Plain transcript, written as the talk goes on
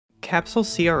Capsule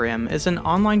CRM is an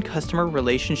online customer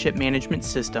relationship management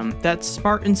system that's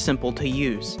smart and simple to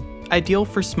use. Ideal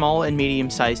for small and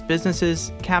medium-sized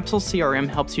businesses, Capsule CRM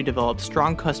helps you develop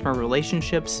strong customer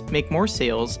relationships, make more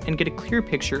sales, and get a clear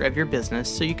picture of your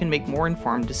business so you can make more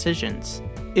informed decisions.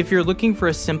 If you're looking for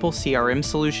a simple CRM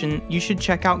solution, you should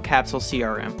check out Capsule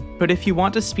CRM. But if you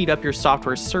want to speed up your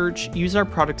software search, use our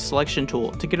product selection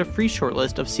tool to get a free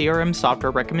shortlist of CRM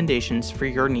software recommendations for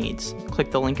your needs.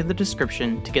 Click the link in the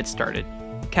description to get started.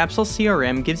 Capsule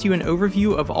CRM gives you an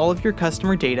overview of all of your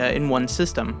customer data in one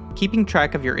system, keeping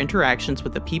track of your interactions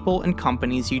with the people and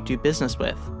companies you do business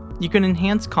with. You can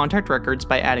enhance contact records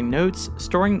by adding notes,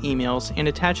 storing emails, and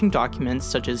attaching documents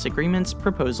such as agreements,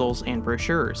 proposals, and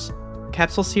brochures.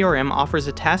 Capsule CRM offers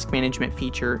a task management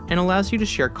feature and allows you to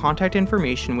share contact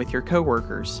information with your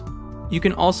coworkers. You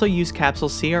can also use Capsule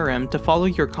CRM to follow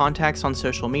your contacts on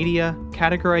social media,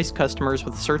 categorize customers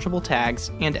with searchable tags,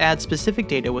 and add specific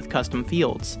data with custom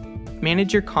fields.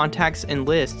 Manage your contacts and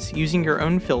lists using your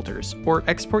own filters, or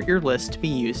export your list to be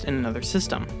used in another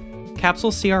system.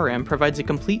 Capsule CRM provides a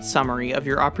complete summary of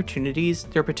your opportunities,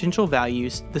 their potential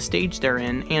values, the stage they're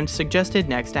in, and suggested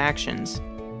next actions.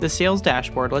 The sales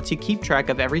dashboard lets you keep track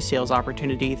of every sales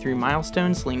opportunity through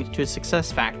milestones linked to a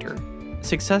success factor.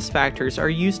 Success factors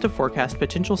are used to forecast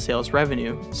potential sales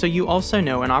revenue, so you also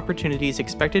know an opportunity's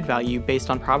expected value based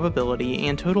on probability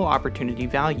and total opportunity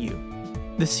value.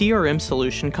 The CRM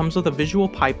solution comes with a visual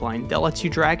pipeline that lets you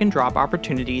drag and drop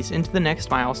opportunities into the next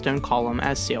milestone column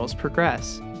as sales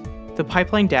progress. The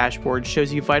pipeline dashboard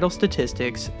shows you vital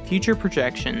statistics, future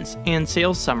projections, and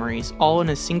sales summaries all in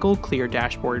a single clear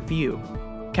dashboard view.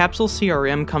 Capsule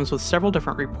CRM comes with several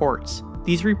different reports.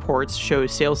 These reports show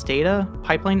sales data,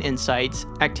 pipeline insights,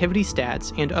 activity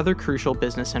stats, and other crucial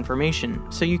business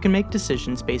information, so you can make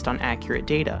decisions based on accurate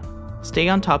data. Stay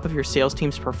on top of your sales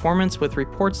team's performance with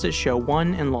reports that show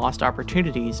won and lost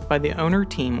opportunities by the owner,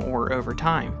 team, or over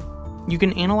time. You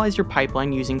can analyze your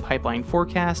pipeline using pipeline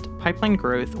forecast, pipeline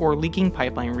growth, or leaking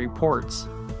pipeline reports.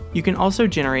 You can also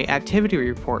generate activity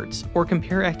reports, or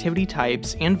compare activity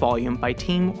types and volume by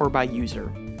team or by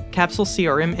user. Capsule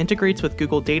CRM integrates with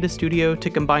Google Data Studio to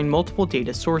combine multiple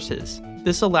data sources.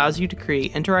 This allows you to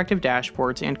create interactive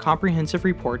dashboards and comprehensive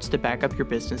reports to back up your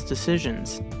business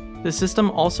decisions. The system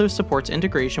also supports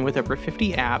integration with over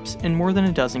 50 apps in more than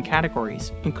a dozen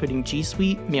categories, including G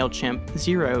Suite, MailChimp,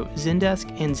 Xero, Zendesk,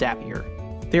 and Zapier.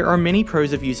 There are many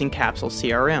pros of using Capsule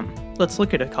CRM. Let's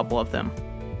look at a couple of them.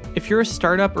 If you're a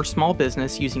startup or small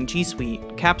business using G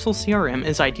Suite, Capsule CRM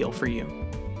is ideal for you.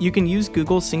 You can use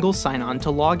Google's single sign-on to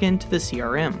log into the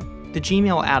CRM. The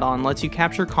Gmail add-on lets you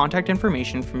capture contact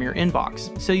information from your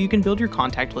inbox, so you can build your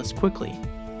contact list quickly.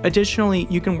 Additionally,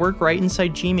 you can work right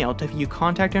inside Gmail to view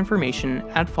contact information,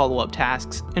 add follow-up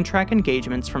tasks, and track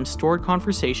engagements from stored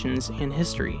conversations and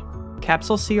history.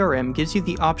 Capsule CRM gives you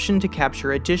the option to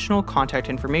capture additional contact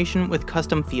information with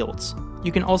custom fields.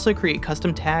 You can also create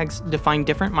custom tags, define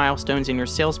different milestones in your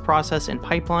sales process and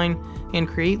pipeline, and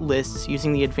create lists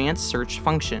using the advanced search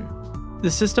function. The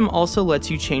system also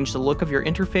lets you change the look of your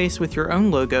interface with your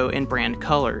own logo and brand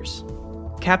colors.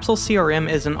 Capsule CRM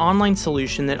is an online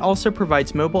solution that also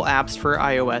provides mobile apps for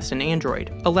iOS and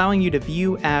Android, allowing you to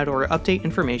view, add, or update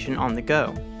information on the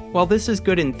go. While this is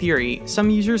good in theory, some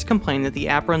users complain that the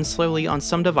app runs slowly on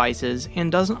some devices and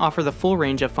doesn't offer the full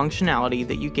range of functionality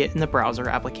that you get in the browser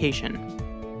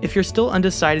application. If you're still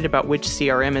undecided about which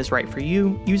CRM is right for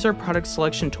you, use our product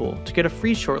selection tool to get a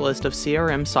free shortlist of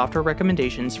CRM software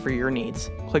recommendations for your needs.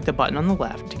 Click the button on the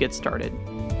left to get started.